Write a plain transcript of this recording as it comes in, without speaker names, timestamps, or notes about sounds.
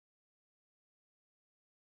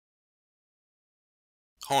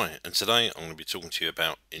Hi, and today I'm going to be talking to you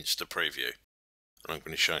about Instaprevue, and I'm going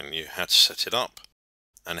to be showing you how to set it up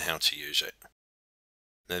and how to use it.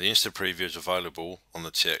 Now the Instaprevue is available on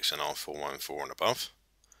the TXNR 414 and above,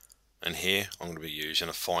 and here I'm going to be using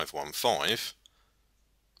a 515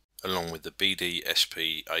 along with the BD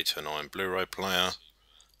SP809 Blu-ray player,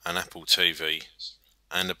 an Apple TV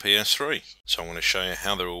and a PS3. So I'm going to show you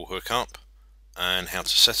how they all hook up and how to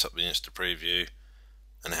set up the Instaprevue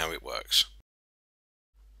and how it works.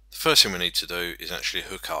 The first thing we need to do is actually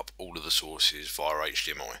hook up all of the sources via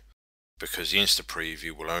HDMI, because the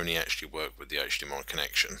Instaprevue will only actually work with the HDMI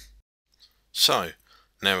connection. So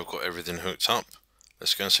now we've got everything hooked up,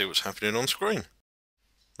 let's go and see what's happening on screen.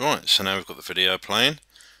 Right, so now we've got the video playing.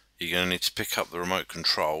 You're going to need to pick up the remote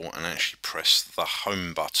control and actually press the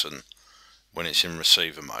home button when it's in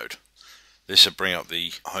receiver mode. This will bring up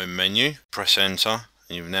the home menu, press enter,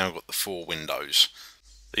 and you've now got the 4 windows.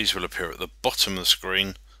 These will appear at the bottom of the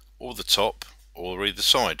screen, or the top, or either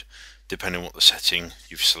side, depending on what the setting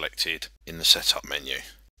you've selected in the setup menu.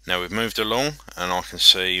 Now we've moved along and I can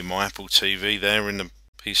see my Apple TV there in the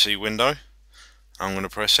PC window. I'm going to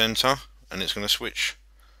press enter and it's going to switch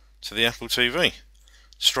to the Apple TV.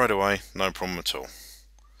 Straight away, no problem at all.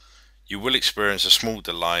 You will experience a small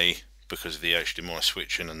delay because of the HDMI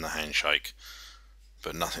switching and the handshake,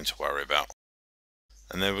 but nothing to worry about.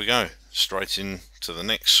 And there we go, straight into the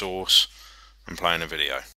next source and playing a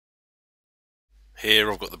video.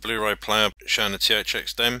 Here I've got the Blu-ray player showing the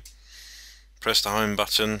THX dem. Press the home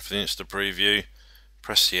button for the Instaprevue,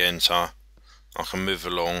 press the enter. I can move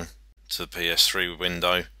along to the PS3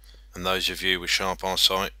 window, and those of you with sharp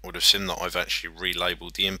eyesight would have seen that I've actually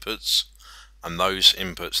relabeled the inputs, and those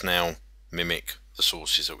inputs now mimic the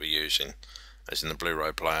sources that we're using, as in the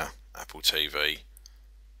Blu-ray player, Apple TV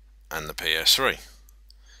and the PS3.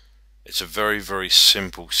 It's a very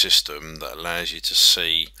simple system that allows you to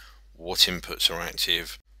see what inputs are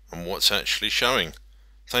active and what's actually showing.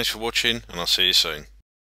 Thanks for watching, and I'll see you soon.